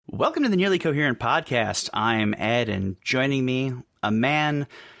Welcome to the Nearly Coherent Podcast. I'm Ed, and joining me, a man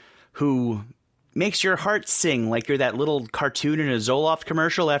who makes your heart sing like you're that little cartoon in a Zoloft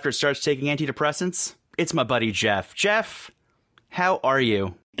commercial after it starts taking antidepressants. It's my buddy Jeff. Jeff, how are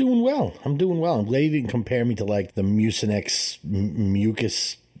you? Doing well. I'm doing well. I'm glad you didn't compare me to like the Mucinex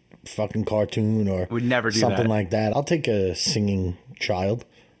mucus fucking cartoon or Would never do something that. like that. I'll take a singing child.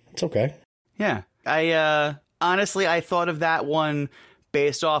 It's okay. Yeah. I honestly, I thought of that one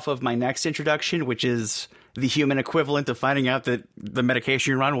based off of my next introduction, which is the human equivalent of finding out that the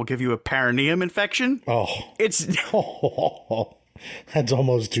medication you're on will give you a perineum infection. Oh, It's that's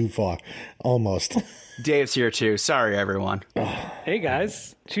almost too far. Almost. Dave's here too. Sorry, everyone. Hey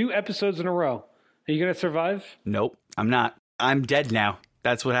guys, 2 episodes in a row. Are you going to survive? Nope, I'm not. I'm dead now.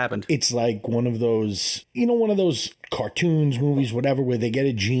 That's what happened. It's like one of those, one of those cartoons, movies, whatever, where they get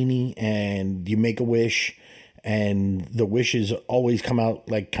a genie and you make a wish and the wishes always come out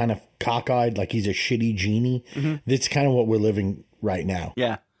like kind of cockeyed, like he's a shitty genie. Mm-hmm. That's kind of what we're living right now.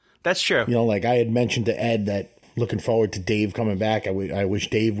 Yeah, that's true. Like I had mentioned to Ed that looking forward to Dave coming back. I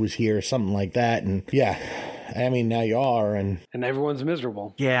wish Dave was here or something like that. And yeah, I mean, now you are. And everyone's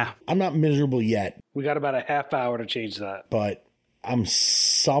miserable. Yeah. I'm not miserable yet. We got about a half hour to change that. But I'm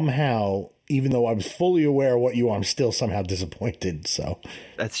somehow, even though I'm fully aware of what you are, I'm still somehow disappointed. So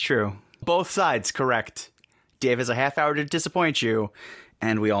That's true. Both sides correct. Dave has a half hour to disappoint you,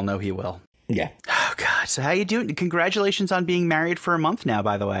 and we all know he will. yeah. Oh, God. So how you doing? Congratulations on being married for a month now,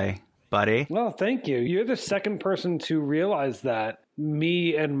 by the way, buddy. Well, thank you. You're the second person to realize that.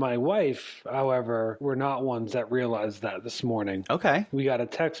 Me and my wife, however, were not ones that realized that this morning. Okay. We got a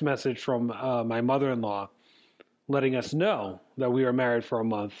text message from my mother-in-law letting us know that we were married for a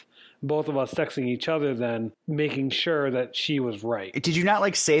month. Both of us texting each other then, making sure that she was right. Did you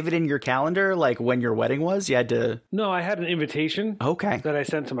not save it in your calendar like when your wedding was? You had to. No, I had an invitation Okay. that I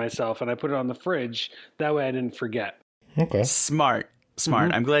sent to myself, and I put it on the fridge. That way I didn't forget. Okay. Smart.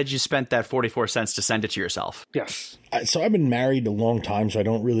 Mm-hmm. I'm glad you spent that 44 cents to send it to yourself. Yes. So I've been married a long time, so I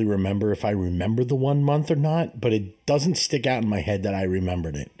don't really remember if I remember the 1 month or not, but it doesn't stick out in my head that I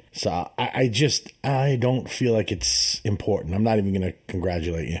remembered it. So I don't feel like it's important. I'm not even going to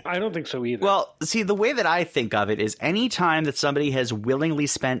congratulate you. I don't think so either. Well, see, the way that I think of it is any time that somebody has willingly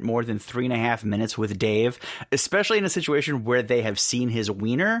spent more than 3.5 minutes with Dave, especially in a situation where they have seen his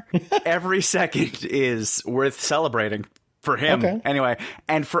wiener, every second is worth celebrating for him. Okay. Anyway,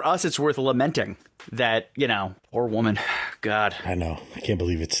 and for us, it's worth lamenting that, poor woman. God. I know. I can't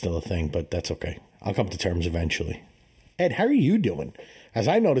believe it's still a thing, but that's okay. I'll come to terms eventually. Ed, how are you doing? As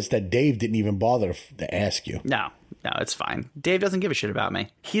I noticed that Dave didn't even bother to ask you. No, it's fine. Dave doesn't give a shit about me.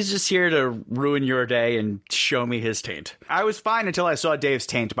 He's just here to ruin your day and show me his taint. I was fine until I saw Dave's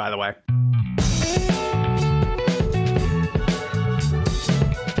taint, by the way.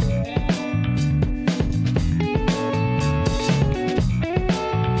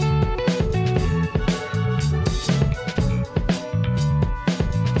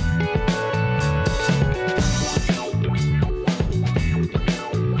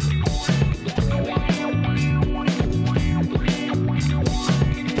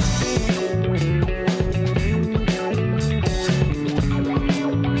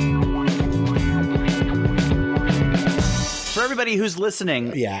 Everybody who's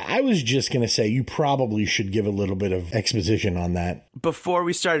listening, Yeah, I was just going to say you probably should give a little bit of exposition on that. before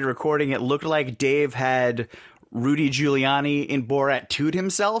we started recording, it looked like Dave had Rudy Giuliani in Borat 2'd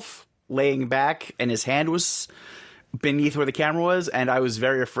himself, laying back, and his hand was beneath where the camera was, and I was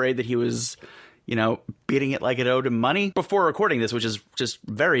very afraid that he was, beating it like it owed him money before recording this, which is just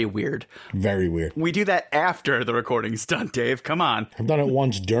very weird. Very weird. We do that after the recording's done, Dave. Come on. I've done it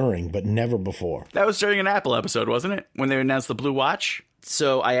once during, but never before. That was during an Apple episode, wasn't it? When they announced the Blue Watch?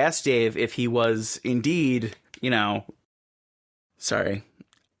 So I asked Dave if he was indeed, sorry.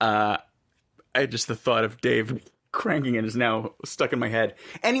 The thought of Dave cranking it is now stuck in my head.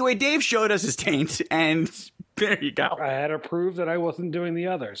 Anyway, Dave showed us his taint, and there you go. I had to prove that I wasn't doing the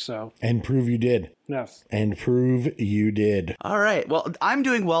other, so And prove you did. yes. And prove you did. All right. Well, I'm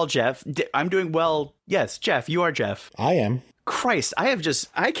doing well, Jeff. I'm doing well. Yes, Jeff, you are Jeff. I am. Christ,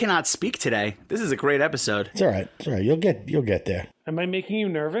 I cannot speak today. This is a great episode. It's all right. It's all right. You'll get there. Am I making you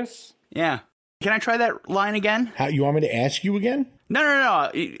nervous? Yeah. Can I try that line again? How you want me to ask you again?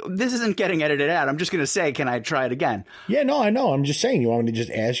 No. This isn't getting edited out. I'm just going to say, can I try it again? Yeah, no, I know. I'm just saying. You want me to just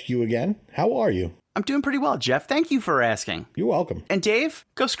ask you again? How are you? I'm doing pretty well, Jeff. Thank you for asking. You're welcome. And Dave,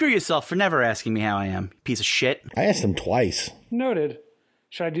 go screw yourself for never asking me how I am, piece of shit. I asked him twice. Noted.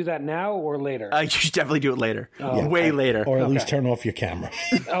 Should I do that now or later? You should definitely do it later. Yeah. Way later. Or at least turn off your camera.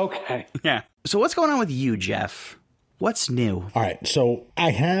 Okay. Yeah. So what's going on with you, Jeff? What's new? All right, so I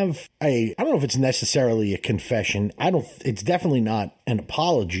have I don't know if it's necessarily a confession. It's definitely not an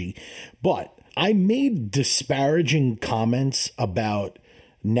apology, but I made disparaging comments about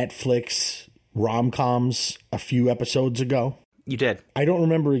Netflix rom-coms a few episodes ago. You did. I don't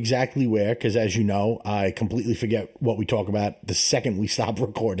remember exactly where, because as you know, I completely forget what we talk about the second we stop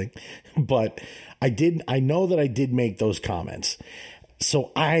recording. But I know that I did make those comments.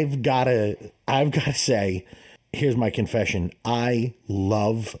 So I've gotta say, here's my confession. I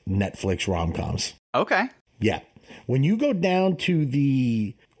love Netflix rom-coms. Okay. Yeah. When you go down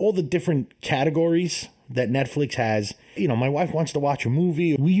to all the different categories that Netflix has, my wife wants to watch a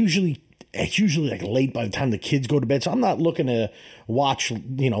movie. It's usually like late by the time the kids go to bed. So I'm not looking to watch,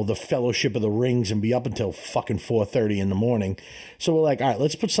 the Fellowship of the Rings and be up until fucking 4:30 in the morning. So we're like, all right,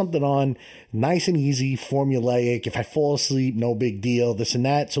 let's put something on nice and easy, formulaic. If I fall asleep, no big deal, this and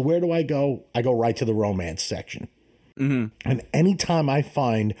that. So where do I go? I go right to the romance section. Mm-hmm. And anytime I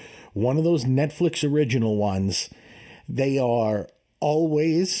find one of those Netflix original ones, they are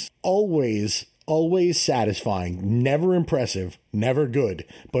always satisfying, never impressive, never good,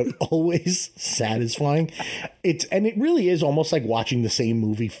 but always satisfying. It really is almost like watching the same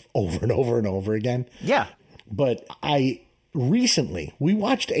movie over and over and over again. Yeah. But we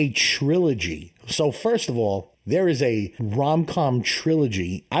watched a trilogy. So first of all, there is a rom-com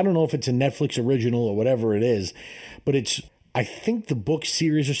trilogy. I don't know if it's a Netflix original or whatever it is, but I think the book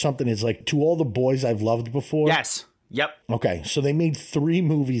series or something is like To All the Boys I've Loved Before. Yes. Yep. Okay, so they made 3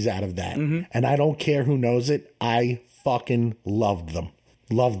 movies out of that, and I don't care who knows it. I fucking loved them.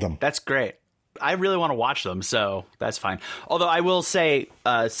 Loved them. That's great. I really want to watch them, so that's fine. Although I will say,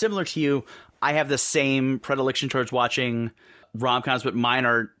 similar to you, I have the same predilection towards watching rom-coms, but mine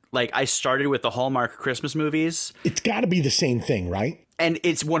are, like, I started with the Hallmark Christmas movies. It's got to be the same thing, right? And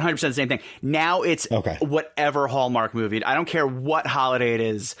it's 100% the same thing. Now it's whatever Hallmark movie. I don't care what holiday it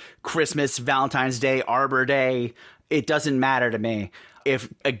is. Christmas, Valentine's Day, Arbor Day. It doesn't matter to me. If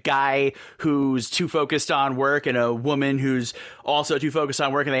a guy who's too focused on work and a woman who's also too focused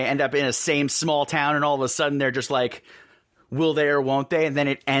on work and they end up in a same small town and all of a sudden they're just like, will they or won't they? And then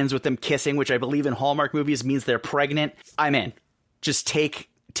it ends with them kissing, which I believe in Hallmark movies means they're pregnant. I'm in. Just take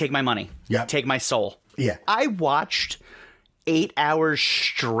my money. Yeah. Take my soul. Yeah. I watched 8 hours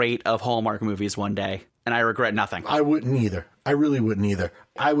straight of Hallmark movies one day, and I regret nothing. I wouldn't either. I really wouldn't either.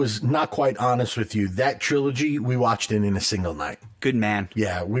 I was not quite honest with you. That trilogy, we watched it in a single night. Good man.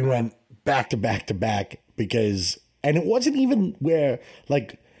 Yeah, we went back to back to back and it wasn't even where,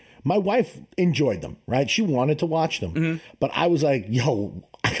 like, my wife enjoyed them, right? She wanted to watch them. But I was like, yo,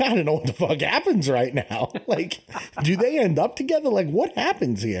 I gotta know what the fuck happens right now. Like, do they end up together? Like, what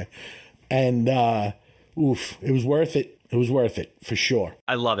happens here? And, it was worth it. It was worth it, for sure.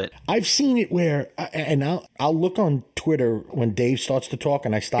 I love it. I've seen it where, and I'll look on Twitter when Dave starts to talk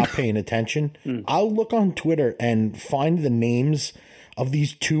and I stop paying attention. I'll look on Twitter and find the names of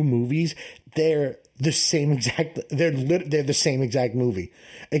these 2 movies. They're the same exact. They're the same exact movie,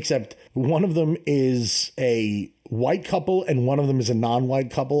 except one of them is a white couple and one of them is a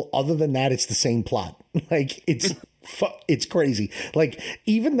non-white couple. Other than that, it's the same plot. Like, it's crazy. Like,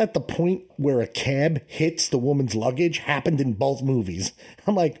 even at the point where a cab hits the woman's luggage happened in both movies.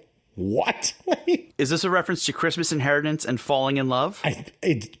 I'm like, what? Is this a reference to Christmas Inheritance and Falling in Love?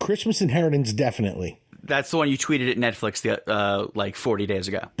 Christmas Inheritance, definitely. That's the one you tweeted at Netflix like 40 days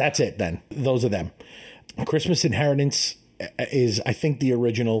ago. That's it then. Those are them. Christmas Inheritance is, I think, the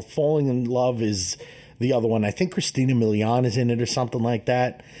original. Falling in Love is the other one. I think Christina Milian is in it or something like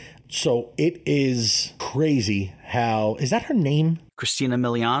that. So it is crazy how... Is that her name? Christina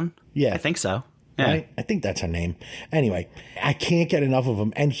Milian? Yeah. I think so. Yeah. Right? I think that's her name. Anyway, I can't get enough of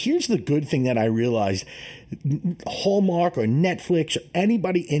them. And here's the good thing that I realized. Hallmark or Netflix or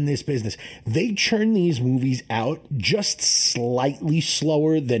anybody in this business, they churn these movies out just slightly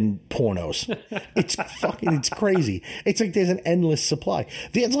slower than pornos. It's crazy. It's like there's an endless supply.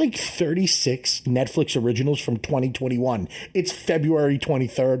 There's like 36 Netflix originals from 2021. It's February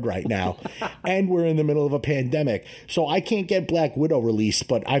 23rd right now, and we're in the middle of a pandemic. So I can't get Black Widow released,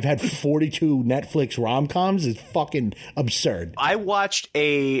 but I've had 42 Netflix rom-coms. It's fucking absurd. I watched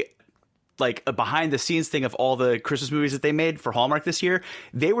a behind the scenes thing of all the Christmas movies that they made for Hallmark this year.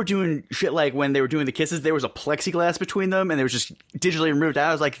 They were doing shit like when they were doing the kisses, there was a plexiglass between them and they were just digitally removed.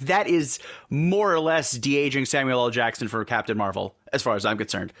 I was like, that is more or less de-aging Samuel L. Jackson for Captain Marvel, as far as I'm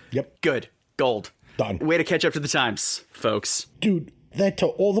concerned. Yep. Good. Gold. Done. Way to catch up to the times, folks. Dude, that To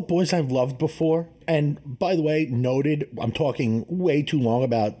All the Boys I've Loved Before. And by the way, noted, I'm talking way too long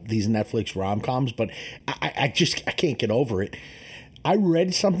about these Netflix rom-coms, but I can't get over it. I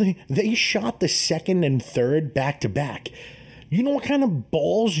read something. They shot the second and third back to back. You know what kind of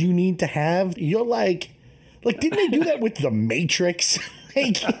balls you need to have? You're like didn't they do that with The Matrix?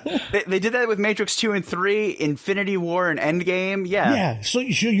 They did that with Matrix 2 and 3, Infinity War and Endgame. Yeah. Yeah. So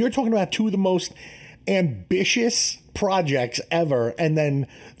you're talking about two of the most ambitious projects ever, and then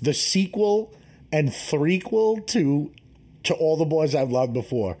the sequel and threequel to All the Boys I've Loved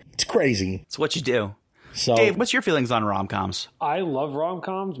Before. It's crazy. It's what you do. So Dave, what's your feelings on rom-coms? I love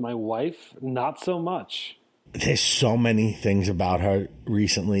rom-coms. My wife, not so much. there's so many things about her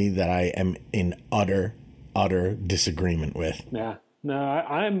recently that I am in utter disagreement with. Yeah. No,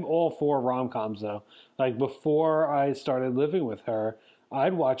 I'm all for rom-coms, though. Like, before I started living with her,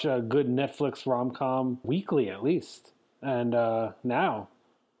 I'd watch a good Netflix rom-com weekly at least. And now,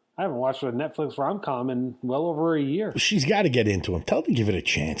 I haven't watched a Netflix rom-com in well over a year. She's got to get into them. Tell her to give it a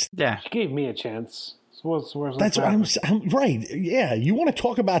chance. Yeah. She gave me a chance. So where's That's what I'm right. Yeah, you want to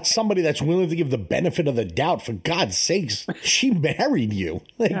talk about somebody that's willing to give the benefit of the doubt? For God's sakes, she married you.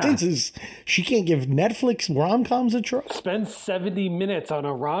 She can't give Netflix rom-coms a try. Spend 70 minutes on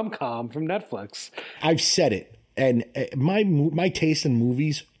a rom-com from Netflix. I've said it, and my taste in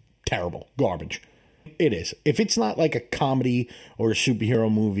movies, terrible, garbage. It is. If it's not like a comedy or a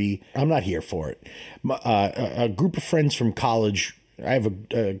superhero movie, I'm not here for it. A group of friends from college, I have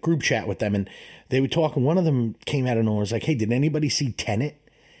a group chat with them, and they would talk, and one of them came out of nowhere and was like, hey, did anybody see Tenet?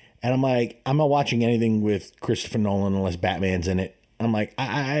 And I'm like, I'm not watching anything with Christopher Nolan unless Batman's in it. I'm like,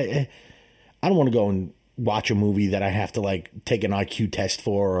 I don't want to go and watch a movie that I have to like take an IQ test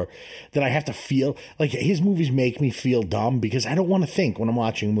for, or that I have to feel like his movies make me feel dumb because I don't want to think when I'm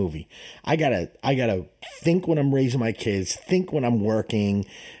watching a movie. I gotta think when I'm raising my kids, think when I'm working,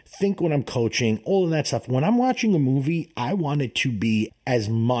 think when I'm coaching, all of that stuff. When I'm watching a movie, I want it to be as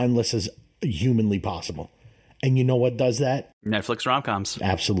mindless as humanly possible. And you know what does that? Netflix rom-coms.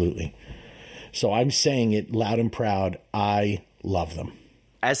 Absolutely. So I'm saying it loud and proud. I love them.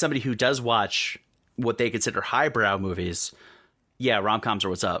 As somebody who does watch what they consider highbrow movies, yeah, rom-coms are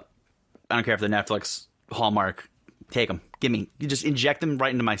what's up. I don't care if they're Netflix, Hallmark, take them. Give me. You just inject them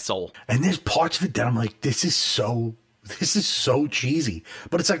right into my soul. And there's parts of it that I'm like, this is so cheesy.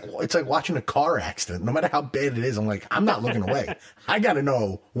 But it's like watching a car accident. No matter how bad it is, I'm like, I'm not looking away. I got to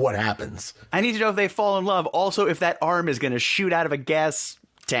know what happens. I need to know if they fall in love. Also, if that arm is going to shoot out of a gas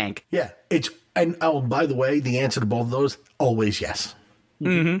tank. Yeah. By the way, the answer to both of those, always yes.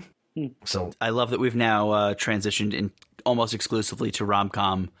 Mm-hmm. So I love that we've now transitioned in almost exclusively to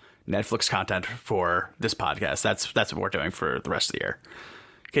rom-com Netflix content for this podcast. That's what we're doing for the rest of the year.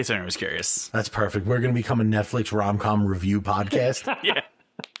 In case anyone was curious. That's perfect. We're going to become a Netflix rom-com review podcast. Yeah.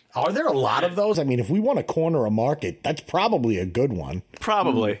 Are there a lot of those? I mean, if we want to corner a market, that's probably a good one.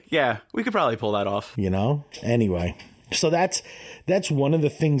 Probably. Yeah. We could probably pull that off. You know? Anyway. So that's one of the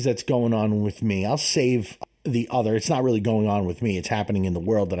things that's going on with me. I'll save the other. It's not really going on with me. It's happening in the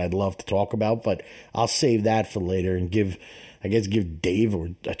world that I'd love to talk about, but I'll save that for later and give Dave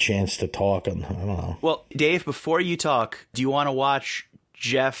a chance to talk. I don't know. Well, Dave, before you talk, do you want to watch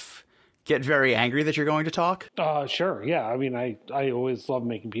Jeff get very angry that you're going to talk? Sure. Yeah. I mean, I always love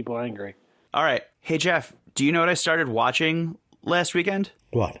making people angry. All right. Hey, Jeff, do you know what I started watching last weekend?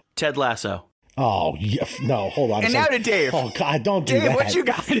 What? Ted Lasso. Oh, yeah, no, hold on. And now to Dave. Oh, God, don't do Dave, that. what you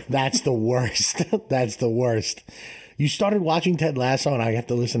got? That's the worst. That's the worst. You started watching Ted Lasso and I have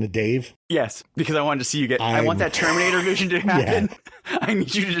to listen to Dave? Yes, because I wanted to see you get... I want that Terminator vision to happen. Yeah. I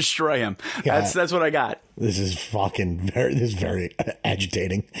need you to destroy him. Yeah. That's what I got. This is very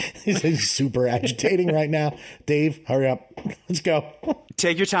agitating. This is super agitating right now. Dave, hurry up. Let's go.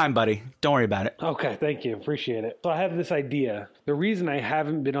 Take your time, buddy. Don't worry about it. Okay, thank you. Appreciate it. So I have this idea. The reason I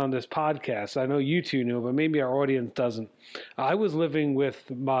haven't been on this podcast, I know you two knew, but maybe our audience doesn't. I was living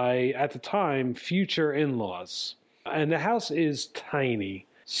with my, at the time, future in-laws. And the house is tiny.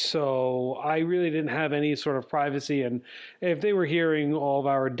 So I really didn't have any sort of privacy. And if they were hearing all of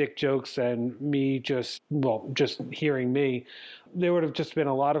our dick jokes and me just hearing me, there would have just been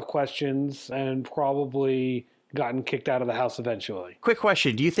a lot of questions and probably gotten kicked out of the house eventually. Quick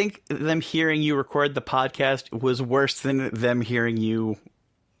question. Do you think them hearing you record the podcast was worse than them hearing you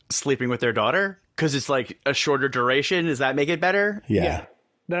sleeping with their daughter? Because it's like a shorter duration. Does that make it better? Yeah.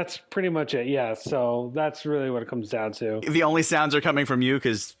 That's pretty much it, yeah. So that's really what it comes down to. The only sounds are coming from you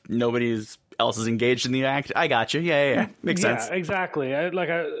because nobody else is engaged in the act. I got you. Yeah. Makes sense. Yeah, exactly.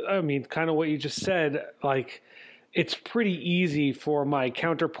 I mean, kind of what you just said, like, it's pretty easy for my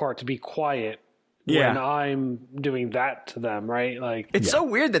counterpart to be quiet when I'm doing that to them, right? Like, it's so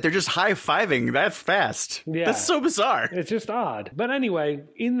weird that they're just high-fiving that fast. Yeah. That's so bizarre. It's just odd. But anyway,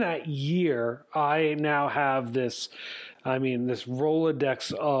 in that year, I now have this I mean, this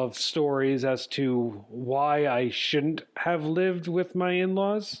Rolodex of stories as to why I shouldn't have lived with my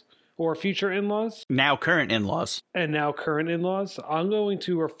in-laws or future in-laws. Now current in-laws. And now current in-laws. I'm going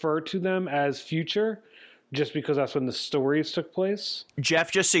to refer to them as future just because that's when the stories took place.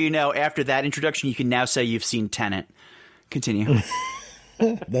 Jeff, just so you know, after that introduction, you can now say you've seen Tenet. Continue.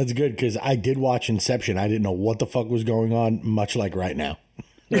 That's good, because I did watch Inception. I didn't know what the fuck was going on, much like right now.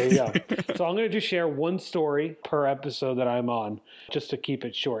 There you go. So I'm going to just share one story per episode that I'm on, just to keep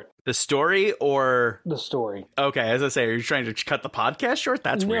it short. The story or... The story. Okay, as I say, are you trying to cut the podcast short?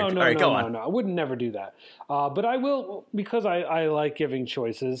 That's weird. No, All right, go no, on. no. I would never do that. But I will, because I like giving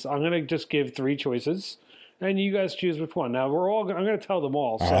choices. I'm going to just give 3 choices, and you guys choose which one. Now, I'm going to tell them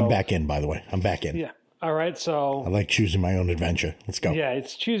all. All right, I'm back in, by the way. I'm back in. Yeah. All right, so... I like choosing my own adventure. Let's go. Yeah,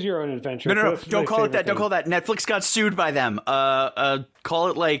 it's choose your own adventure. No. So Don't call it that. Don't call that. Netflix got sued by them. Call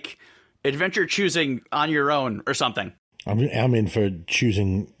it like adventure choosing on your own or something. I'm in for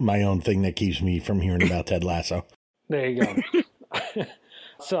choosing my own thing that keeps me from hearing about Ted Lasso. There you go.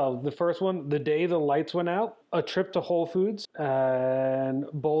 So the first one, the day the lights went out, a trip to Whole Foods, and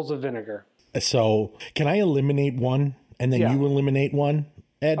bowls of vinegar. So can I eliminate one and then you eliminate one,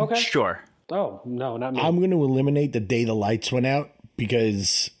 Ed? Okay. Sure. Oh, no, not me. I'm going to eliminate the day the lights went out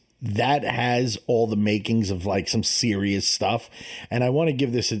because that has all the makings of like some serious stuff. And I want to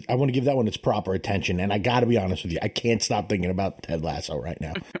give that one its proper attention. And I got to be honest with you, I can't stop thinking about Ted Lasso right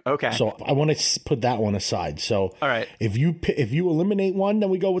now. Okay. So I want to put that one aside. So all right. If you eliminate one, then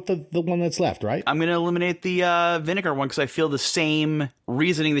we go with the one that's left, right? I'm going to eliminate the vinegar one because I feel the same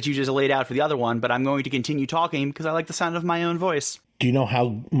reasoning that you just laid out for the other one, but I'm going to continue talking because I like the sound of my own voice. Do you know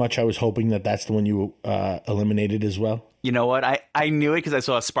how much I was hoping that that's the one you eliminated as well? You know what? I knew it because I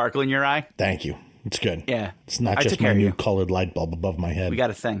saw a sparkle in your eye. Thank you. It's good. Yeah. It's not I just took my care of new you. colored light bulb above my head. We got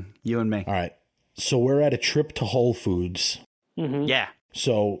a thing. You and me. All right. So we're at a trip to Whole Foods. Mm-hmm. Yeah.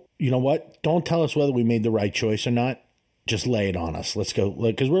 So, you know what? Don't tell us whether we made the right choice or not. Just lay it on us. Let's go.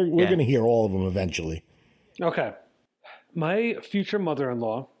 Because we're going to hear all of them eventually. Okay. My future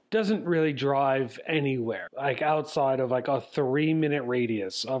mother-in-law doesn't really drive anywhere, like outside of like a 3-minute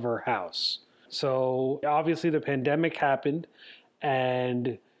radius of her house. So obviously the pandemic happened,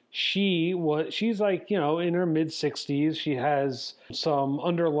 and she's like, you know, in her mid-60s. She has some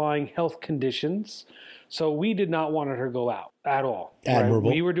underlying health conditions. So we did not want her to go out at all. Admirable.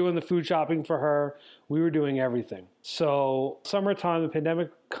 Right? We were doing the food shopping for her. We were doing everything. So summertime, the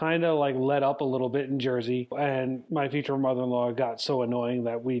pandemic kind of like let up a little bit in Jersey. And my future mother-in-law got so annoying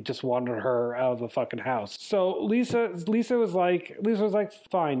that we just wanted her out of the fucking house. So Lisa was like,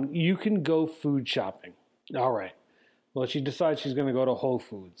 fine, you can go food shopping. All right. Well, she decides she's going to go to Whole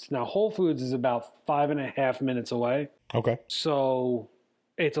Foods. Now, Whole Foods is about 5.5 minutes away. Okay. So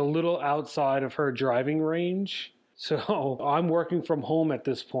it's a little outside of her driving range. So I'm working from home at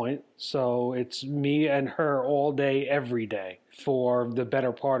this point. So it's me and her all day, every day for the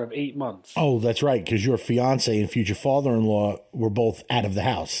better part of 8 months. Oh, that's right. Because your fiance and future father-in-law were both out of the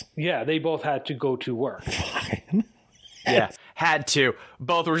house. Yeah, they both had to go to work. Fine. Yeah. Had to.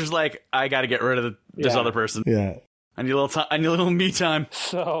 Both were just like, I got to get rid of this other person. Yeah. I need a little time. I need a little me time.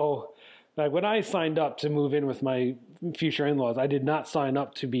 So like when I signed up to move in with my future in-laws, I did not sign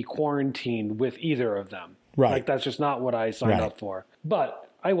up to be quarantined with either of them. Right. Like that's just not what I signed up for. But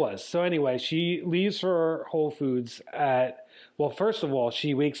I was. So anyway, she leaves for Whole Foods at, well, first of all,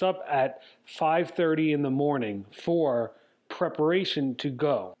 she wakes up at 5:30 in the morning for preparation to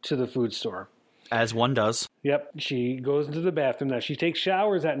go to the food store. As one does. Yep. She goes into the bathroom. Now she takes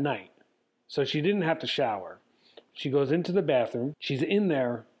showers at night. So she didn't have to shower. She goes into the bathroom. She's in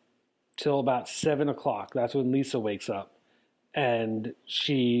there till about 7 o'clock. That's when Lisa wakes up. And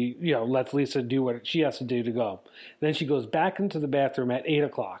she, you know, lets Lisa do what she has to do to go. Then she goes back into the bathroom at 8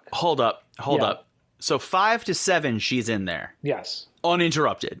 o'clock. Hold up. So 5 to 7, she's in there. Yes.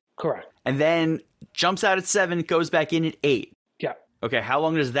 Uninterrupted. Correct. And then jumps out at 7, goes back in at 8. Yeah. Okay, how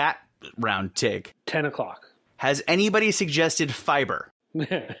long does that round take? 10 o'clock. Has anybody suggested fiber?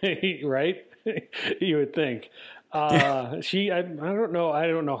 Right? You would think. I don't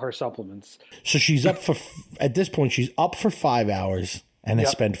know her supplements. So she's up for, at this point, she's up for 5 hours and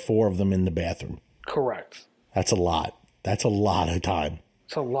has spent 4 of them in the bathroom. Correct. That's a lot. That's a lot of time.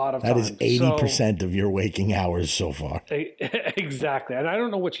 It's a lot of time. That is 80% of your waking hours so far. Exactly. And I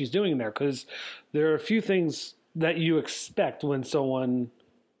don't know what she's doing there because there are a few things that you expect when someone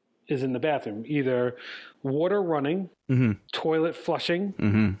is in the bathroom. Either water running, toilet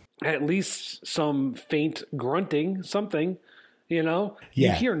flushing, at least some faint grunting, something, you know?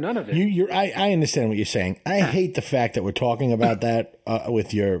 Yeah. You hear none of it. I understand what you're saying. I hate the fact that we're talking about that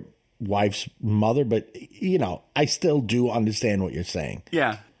with your wife's mother, but you know, I still do understand what you're saying.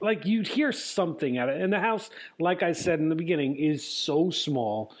 Yeah. Like you'd hear something at it. And the house, like I said in the beginning, is so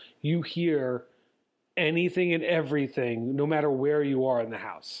small. You hear anything and everything, no matter where you are in the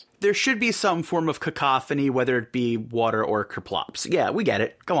house. There should be some form of cacophony, whether it be water or kerplops. Yeah, we get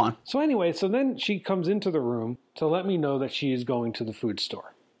it. Go on. So anyway, so then she comes into the room to let me know that she is going to the food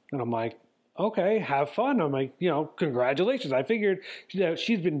store. And I'm like, okay, have fun. I'm like, congratulations. I figured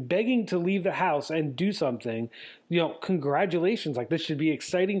she's been begging to leave the house and do something. Congratulations. Like, this should be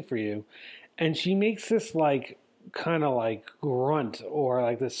exciting for you. And she makes this like kind of like grunt or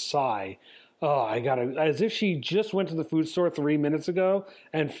like this sigh. Oh, as if she just went to the food store 3 minutes ago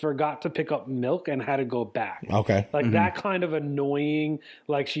and forgot to pick up milk and had to go back. Okay. Like that kind of annoying,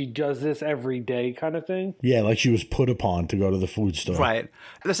 like she does this every day kind of thing. Yeah, like she was put upon to go to the food store. Right.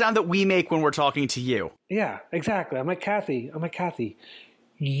 The sound that we make when we're talking to you. Yeah, exactly. I'm like, Kathy,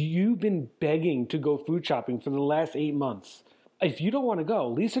 you've been begging to go food shopping for the last 8 months. If you don't want to go,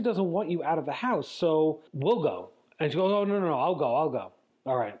 Lisa doesn't want you out of the house, so we'll go. And she goes, oh, no, I'll go.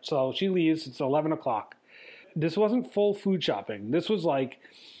 All right, so she leaves. It's 11 o'clock. This wasn't full food shopping. This was like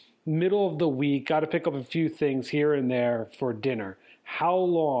middle of the week. Got to pick up a few things here and there for dinner. How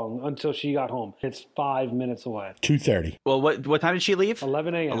long until she got home? It's 5 minutes away. 2:30. Well, what time did she leave?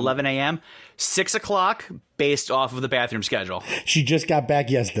 11 a.m. 11 a.m. 6 o'clock based off of the bathroom schedule. She just got back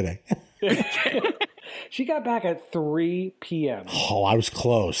yesterday. She got back at 3 p.m. Oh, I was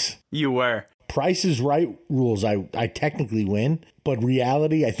close. You were. Price is Right rules, I technically win, but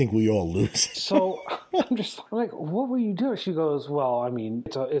reality, I think we all lose. So I'm like, what were you doing? She goes, well, I mean,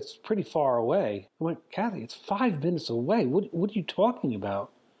 it's pretty far away. I'm like, Kathy, it's 5 minutes away. What are you talking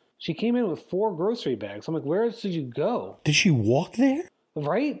about? She came in with 4 grocery bags. I'm like, where else did you go? Did she walk there?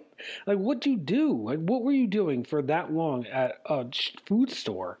 Right? Like, what'd you do? Like, what were you doing for that long at a food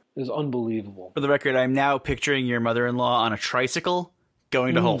store? Is unbelievable. For the record, I'm now picturing your mother-in-law on a tricycle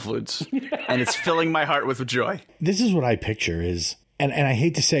going to Whole Foods, and it's filling my heart with joy. This is what I picture is, and I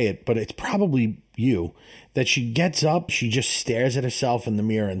hate to say it, but it's probably you, that she gets up, she just stares at herself in the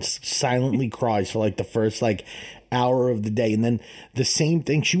mirror and silently cries for like the first like hour of the day. And then the same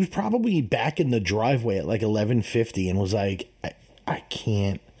thing, she was probably back in the driveway at like 11:50 and was like, I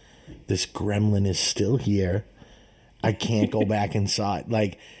can't, this gremlin is still here. I can't go back inside.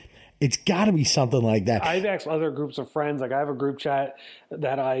 Like, it's got to be something like that. I've asked other groups of friends. Like I have a group chat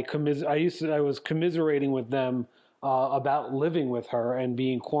that I was commiserating with them about living with her and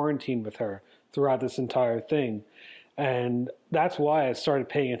being quarantined with her throughout this entire thing, and that's why I started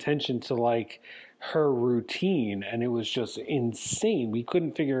paying attention to like her routine, and it was just insane. We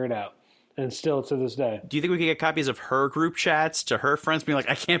couldn't figure it out, and still to this day. Do you think we could get copies of her group chats to her friends being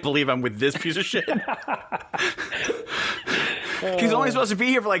like, I can't believe I'm with this piece of shit? He's only supposed to be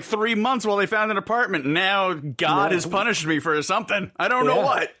here for like 3 months while they found an apartment. Now God has punished me for something. I don't know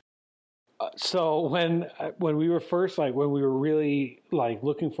what. So when we were first, like when we were really like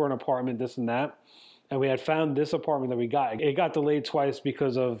looking for an apartment, this and that, and we had found this apartment that we got, it got delayed twice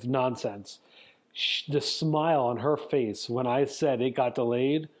because of nonsense. The smile on her face when I said it got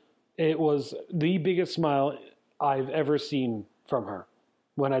delayed, it was the biggest smile I've ever seen from her.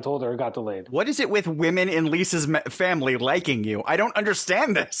 When I told her it got delayed. What is it with women in Lisa's family liking you? I don't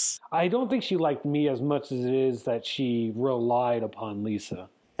understand this. I don't think she liked me as much as it is that she relied upon Lisa.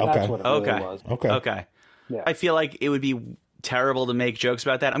 Okay. That's what it really was. Okay. Yeah. I feel like it would be terrible to make jokes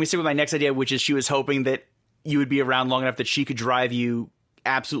about that. I'm going to stick with my next idea, which is she was hoping that you would be around long enough that she could drive you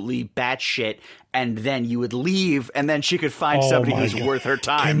absolutely batshit, and then you would leave, and then she could find somebody who's worth her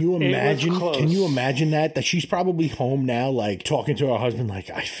time. Can you imagine? Can you imagine that she's probably home now, like talking to her husband, like,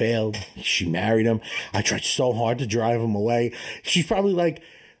 I failed. She married him. I tried so hard to drive him away. She's probably like,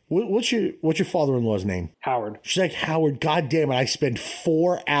 what's your father-in-law's name? Howard. She's like, Howard, God damn it, I spent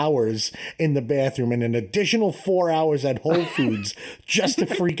 4 hours in the bathroom and an additional 4 hours at Whole Foods just to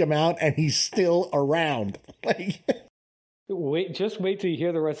freak him out, and he's still around. Like, Just wait till you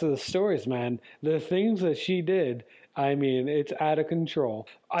hear the rest of the stories, man. The things that she did, I mean, it's out of control.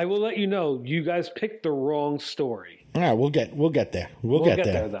 I will let you know, you guys picked the wrong story. all right, we'll get there. We'll get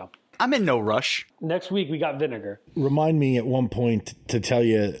there. Though. I'm in no rush. Next week we got vinegar. Remind me at one point to tell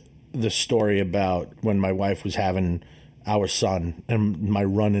you the story about when my wife was having our son and my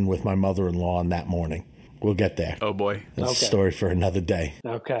run-in with my mother-in-law on that morning. We'll get there. Oh boy. That's a story for another day.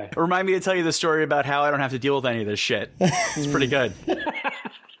 Okay. Remind me to tell you the story about how I don't have to deal with any of this shit. It's pretty good.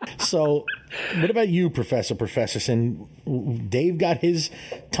 So, what about you, Professor Professorson? Dave got his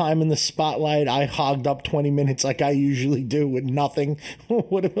time in the spotlight. I hogged up 20 minutes like I usually do with nothing.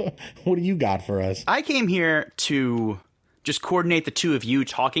 What do you got for us? I came here to just coordinate the two of you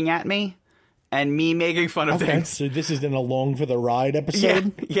talking at me and me making fun of Okay, things. so this is an along for the ride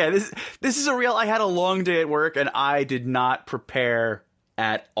episode? Yeah, this is a real I had a long day at work and I did not prepare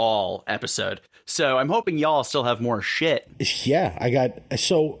at all episode. So I'm hoping y'all still have more shit. Yeah, I got...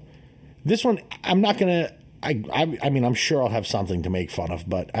 So this one, I'm not going to... I mean, I'm sure I'll have something to make fun of,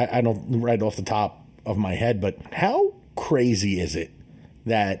 but I don't right off the top of my head. But how crazy is it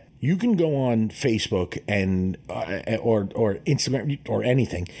that you can go on Facebook and or Instagram or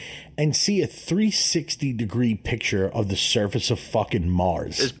anything and see a 360-degree picture of the surface of fucking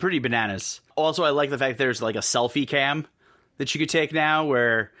Mars? It's pretty bananas. Also, I like the fact there's like a selfie cam that you could take now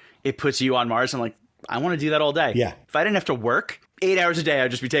where it puts you on Mars. I'm like, I want to do that all day. Yeah. If I didn't have to work 8 hours a day,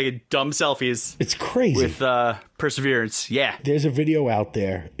 I'd just be taking dumb selfies. It's crazy. With Perseverance. Yeah. There's a video out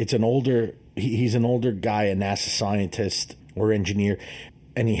there. It's an older... He's an older guy, a NASA scientist or engineer,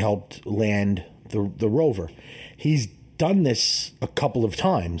 and he helped land the rover. He's done this a couple of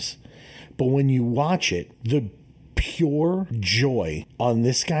times, but when you watch it, the pure joy on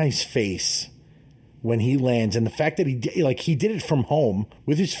this guy's face when he lands, and the fact that he did it from home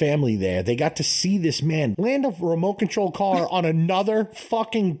with his family there. They got to see this man land a remote control car on another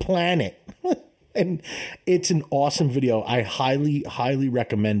fucking planet. And it's an awesome video. I highly, highly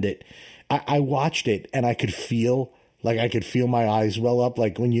recommend it. I watched it and I could feel my eyes well up.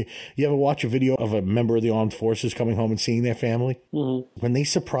 Like when you ever watch a video of a member of the armed forces coming home and seeing their family, when they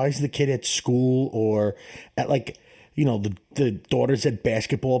surprise the kid at school or at the daughter's at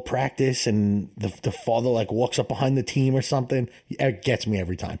basketball practice and the father like walks up behind the team or something, it gets me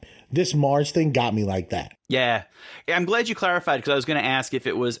every time. This Mars thing got me like that. Yeah. I'm glad you clarified because I was going to ask if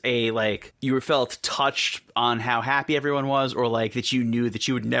it was you felt touched on how happy everyone was or like that you knew that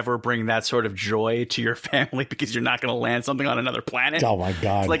you would never bring that sort of joy to your family because you're not going to land something on another planet. Oh my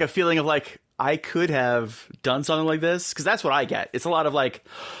God. It's like a feeling of like, I could have done something like this because that's what I get. It's a lot of like,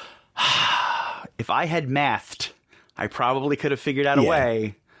 if I had mathed, I probably could have figured out a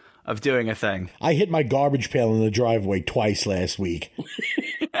way of doing a thing. I hit my garbage pail in the driveway twice last week.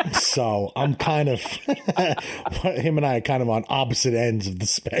 So I'm kind of, him and I are kind of on opposite ends of the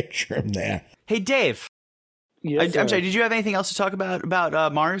spectrum there. Hey, Dave. Yes, I'm sorry, did you have anything else to talk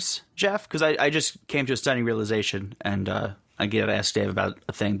about Mars, Jeff? Because I just came to a stunning realization, and I get to ask Dave about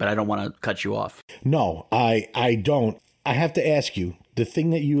a thing, but I don't want to cut you off. No, I don't. I have to ask you, the thing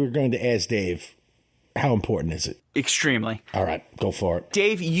that you were going to ask Dave, how important is it? Extremely. All right, go for it.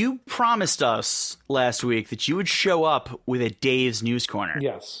 Dave, you promised us last week that you would show up with a Dave's News Corner.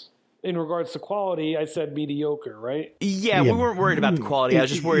 Yes. In regards to quality, I said mediocre, right? Yeah, we weren't worried about the quality. I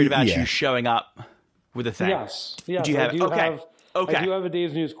was just worried about you showing up with a thing. Yes. Do you have it? Okay. I do have a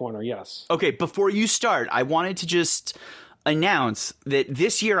Dave's News Corner, yes. Okay, before you start, I wanted to just announce that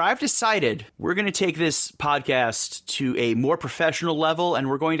this year I've decided we're going to take this podcast to a more professional level, and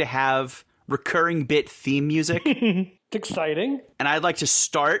we're going to have recurring bit theme music. It's exciting. And I'd like to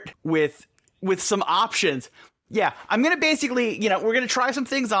start with some options. Yeah, I'm going to basically, we're going to try some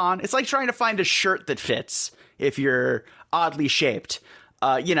things on. It's like trying to find a shirt that fits if you're oddly shaped.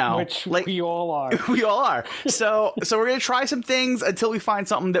 Which like, we all are. We all are. So we're going to try some things until we find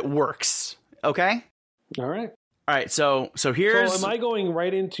something that works. Okay? All right. All right, so here's... So am I going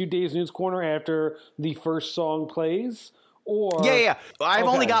right into Dave's News Corner after the first song plays? Or Yeah. I've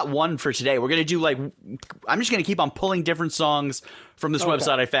only got one for today. We're going to do I'm just going to keep on pulling different songs from this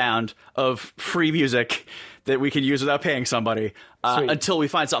website I found of free music that we can use without paying somebody until we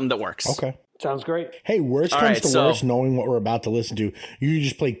find something that works. Okay. Sounds great. Hey, worst comes to worst, knowing what we're about to listen to, you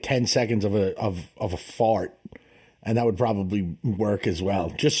just play 10 seconds of a fart, and that would probably work as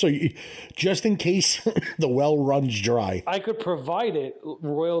well. Just in case the well runs dry. I could provide it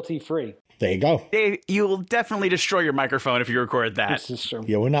royalty free. There you go. Dave, you will definitely destroy your microphone if you record that. This is true.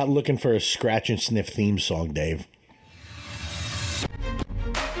 Yeah, we're not looking for a scratch and sniff theme song, Dave.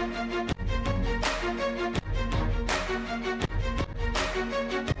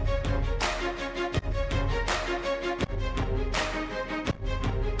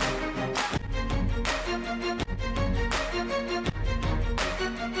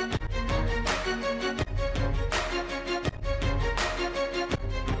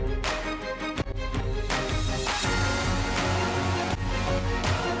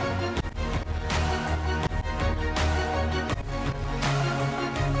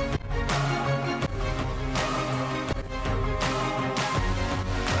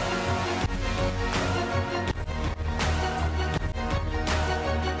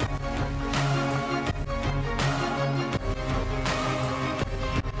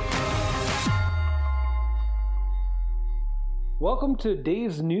 Welcome to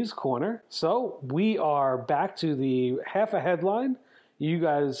Dave's News Corner. So we are back to the half a headline. You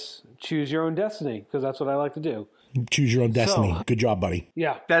guys choose your own destiny, because that's what I like to do. Choose your own destiny. Good job, buddy.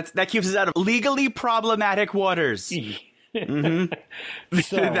 Yeah. That keeps us out of legally problematic waters. So,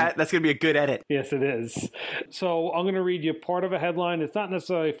 That's going to be a good edit. yes, it is. So I'm going to read you part of a headline. It's not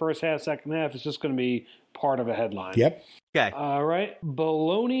necessarily first half, second half. It's just going to be part of a headline. Yep. Okay. All right.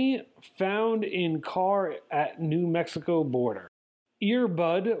 Bologna found in car at New Mexico border.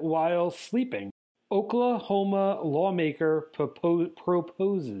 Earbud while sleeping. Oklahoma lawmaker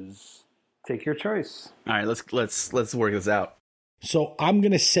proposes. Take your choice. All right, let's work this out. So I'm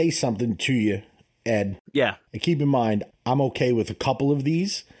going to say something to you, Ed. Yeah. And keep in mind, I'm okay with a couple of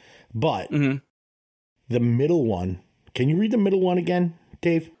these, but the middle one, can you read the middle one again,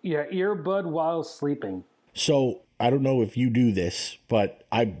 Dave? Yeah, earbud while sleeping. So I don't know if you do this, but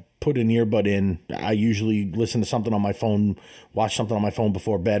I put an earbud in. I usually listen to something on my phone, watch something on my phone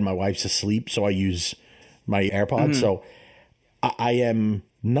before bed. My wife's asleep, so I use my AirPods. So I am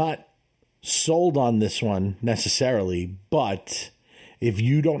not sold on this one necessarily, but if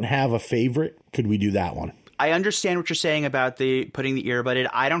you don't have a favorite, could we do that one? I understand what you're saying about putting the earbud in.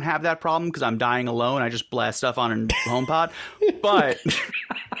 I don't have that problem because I'm dying alone. I just blast stuff on a HomePod. But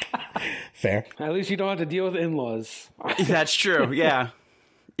Fair. At least you don't have to deal with in-laws. that's true. Yeah.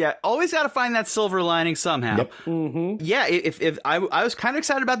 Yeah, always got to find that silver lining somehow. Yep. Yeah, if I was kind of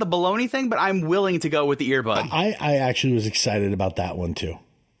excited about the baloney thing, but I'm willing to go with the earbud. I actually was excited about that one too.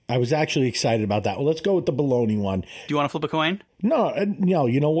 I was actually excited about that. Well, let's go with the baloney one. Do you want to flip a coin? No,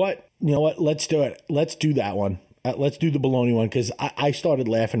 you know what? Let's do it. Let's do that one. Let's do the baloney one because I started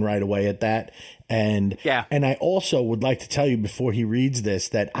laughing right away at that. And yeah. And I also would like to tell you before he reads this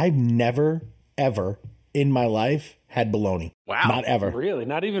that I've never, ever in my life had bologna. Wow. Not ever. Really?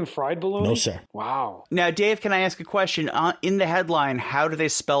 Not even fried bologna? No, sir. Wow. Now, Dave, can I ask a question? In the headline, how do they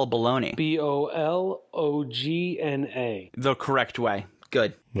spell baloney? Bologna. The correct way.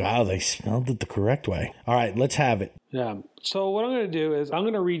 Good. Wow, they spelled it the correct way. All right, let's have it. Yeah. So what I'm going to do is I'm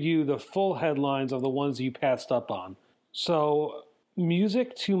going to read you the full headlines of the ones you passed up on. So,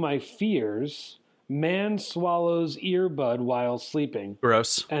 music to my fears, man swallows earbud while sleeping.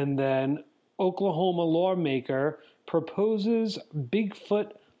 Gross. And then Oklahoma lawmaker proposes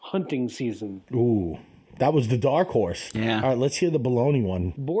Bigfoot hunting season. Ooh, that was the dark horse. Yeah. All right, let's hear the bologna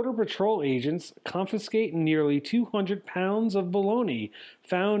one. Border Patrol agents confiscate nearly 200 pounds of bologna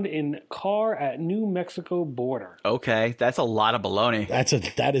found in car at New Mexico border. Okay, that's a lot of baloney.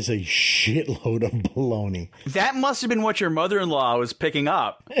 That is a shitload of bologna. That must have been what your mother-in-law was picking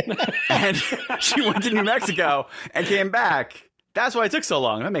up. And she went to New Mexico and came back. That's why it took so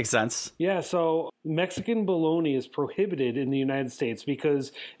long. That makes sense. Yeah, so Mexican bologna is prohibited in the United States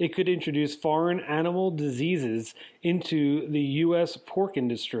because it could introduce foreign animal diseases into the U.S. pork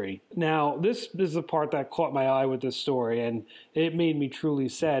industry. Now, this is the part that caught my eye with this story, and it made me truly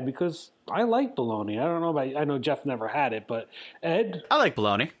sad because I like bologna. I don't know about, I know Jeff never had it, but Ed, I like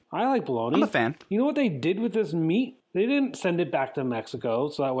bologna. I like bologna. I'm a fan. You know what they did with this meat? They didn't send it back to Mexico,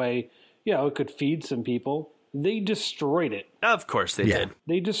 so that way, it could feed some people. They destroyed it. Of course they did.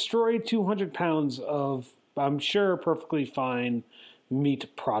 They destroyed 200 pounds of, I'm sure, perfectly fine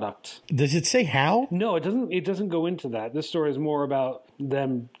meat product. Does it say how? No, it doesn't. It doesn't go into that. This story is more about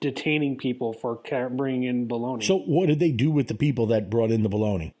them detaining people for bringing in bologna. So what did they do with the people that brought in the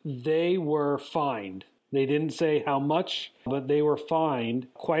bologna? They were fined. They didn't say how much, but they were fined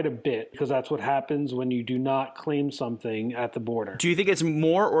quite a bit because that's what happens when you do not claim something at the border. Do you think it's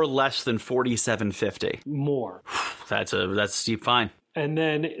more or less than $47.50? More. That's a steep fine. And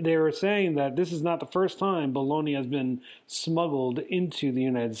then they were saying that this is not the first time bologna has been smuggled into the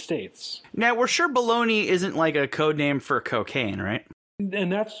United States. Now, we're sure baloney isn't like a code name for cocaine, right?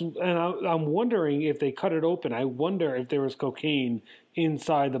 And I'm wondering if they cut it open. I wonder if there was cocaine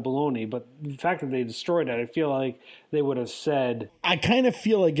inside the bologna. But the fact that they destroyed it, I feel like they would have said. I kind of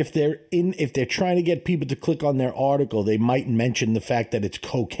feel like if they're trying to get people to click on their article, they might mention the fact that it's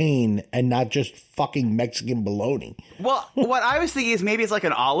cocaine and not just fucking Mexican bologna. Well, what I was thinking is maybe it's like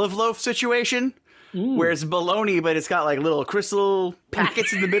an olive loaf situation. Where it's bologna, but it's got like little crystal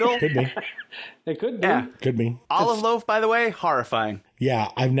packets in the middle. Could be. It could be. Yeah. Could be. Olive loaf, by the way, horrifying. Yeah,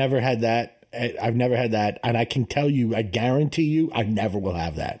 I've never had that. And I can tell you, I guarantee you, I never will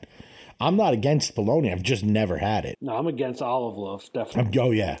have that. I'm not against bologna. I've just never had it. No, I'm against olive loaf, definitely.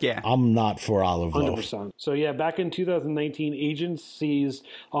 Oh, yeah. Yeah. I'm not for olive loaf. 100%. So, back in 2019, agents seized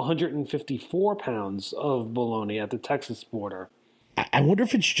 154 pounds of bologna at the Texas border. I wonder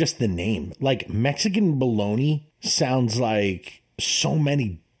if it's just the name. Like, Mexican bologna sounds like so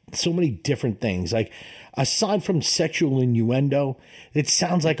many so many different things. Like, aside from sexual innuendo, it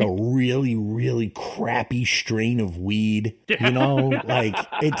sounds like a really, really crappy strain of weed. You know, like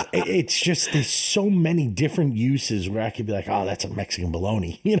it's just, there's so many different uses where I could be like, oh, that's a Mexican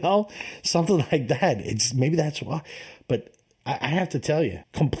bologna, you know, something like that. It's maybe that's why, but I have to tell you,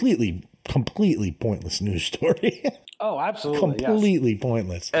 completely pointless news story. Oh, absolutely. Completely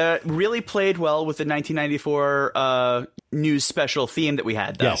pointless. Really played well with the 1994 news special theme that we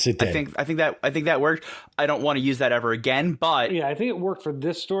had, though. Yes, it did. I think that worked. I don't want to use that ever again, but Yeah, I think it worked for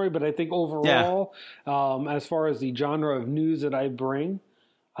this story, but I think overall, as far as the genre of news that I bring,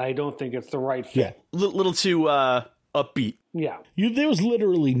 I don't think it's the right fit. Yeah. little too upbeat. Yeah. There was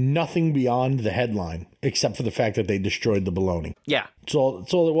literally nothing beyond the headline except for the fact that they destroyed the bologna. Yeah. That's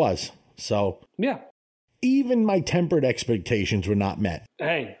all it was. So Yeah. even my tempered expectations were not met.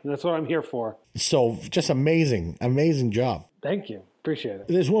 Hey, that's what I'm here for. So just amazing job. Thank you. Appreciate it.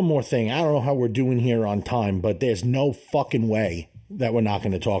 There's one more thing. I don't know how we're doing here on time, but there's no fucking way that we're not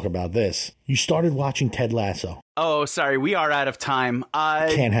going to talk about this. You started watching Ted Lasso. Oh, sorry, we are out of time.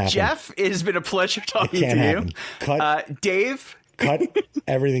 Can't happen. Jeff, it has been a pleasure talking Can't to happen. you. Cut. Dave, Cut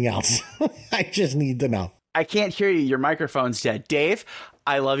everything else. I just need to know. I can't hear you. Your microphone's dead. Dave,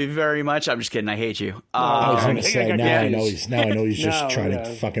 I love you very much. I'm just kidding. I hate you. I was going to I say, got now I confused. know he's just No, trying yeah.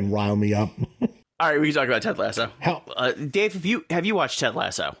 to fucking rile me up. All right, we can talk about Ted Lasso. How? Dave, have you watched Ted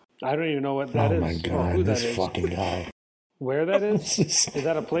Lasso? I don't even know what that Oh is. my or God, who that this is. fucking guy. Where that is? Is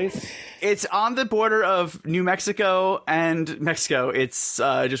that a place? It's on the border of New Mexico and Mexico. It's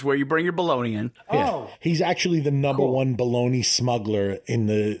just where you bring your bologna in. Yeah. Oh. He's actually the number Cool. one bologna smuggler in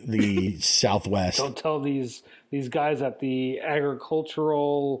the Southwest. Don't tell these guys at the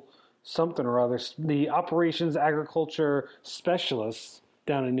agricultural something or other, the operations agriculture specialists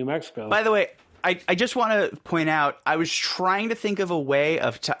down in New Mexico. By the way, I just want to point out, I was trying to think of a way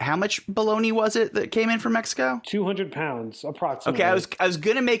of how much bologna was it that came in from Mexico? 200 pounds approximately. Okay, I was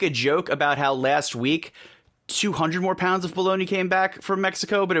going to make a joke about how last week 200 more pounds of bologna came back from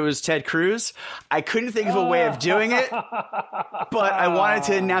Mexico, but it was Ted Cruz. I couldn't think of a way of doing it, but I wanted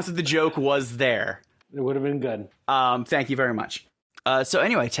to announce that the joke was there. It would have been good. Thank you very much. So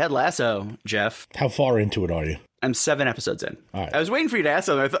anyway, Ted Lasso, Jeff. How far into it are you? I'm 7 episodes in. All right. I was waiting for you to ask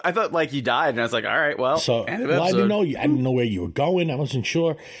something. I thought like you died, and I was like, all right, well, So end of I episode. didn't know you. I didn't know where you were going. I wasn't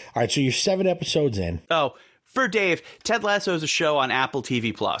sure. All right, so you're 7 episodes in. Oh, for Dave, Ted Lasso is a show on Apple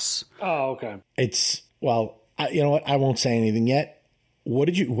TV Plus. Oh, okay. It's you know what? I won't say anything yet. What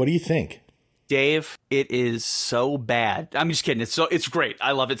do you think? Dave, it is so bad. I'm just kidding. It's great.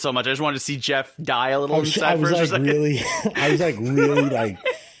 I love it so much. I just wanted to see Jeff die a little I was inside for a like second. really, I was like really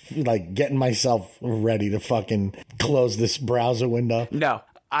like getting myself ready to fucking close this browser window. No,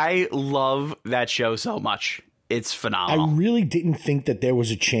 I love that show so much. It's I phenomenal. really didn't think that there was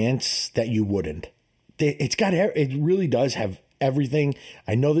a chance that you wouldn't. It really does have everything.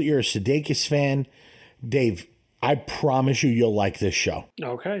 I know that you're a Sudeikis fan, Dave. I promise you'll like this show.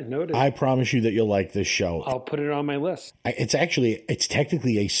 Okay, noted. I promise you that you'll like this show. I'll put it on my list. It's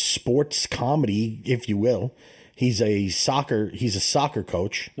technically a sports comedy, if you will. He's a soccer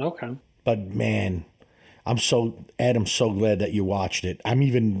coach. Okay. But man, I'm so glad that you watched it. I'm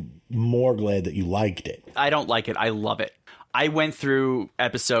even more glad that you liked it. I don't like it. I love it. I went through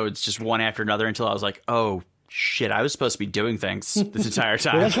episodes just one after another until I was like, oh, shit, I was supposed to be doing things this entire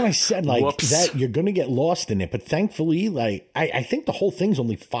time. Well, that's what I said. Like Whoops. that, you're going to get lost in it. But thankfully, like I think the whole thing's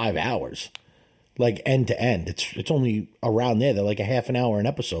only 5 hours, like end to end. It's only around there. They're like a half an hour an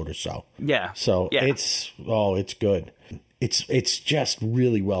episode or so. Yeah. So yeah. it's good. It's just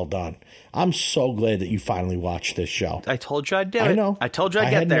really well done. I'm so glad that you finally watched this show. I told you I'd do it. I know. I told you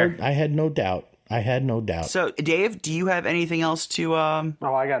I'd get there. I had no doubt. So, Dave, do you have anything else to Oh,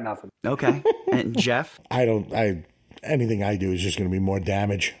 I got nothing. Okay. And Jeff? Anything I do is just going to be more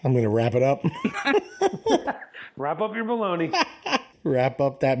damage. I'm going to wrap it up. Wrap up your bologna. Wrap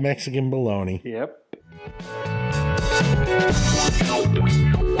up that Mexican bologna. Yep.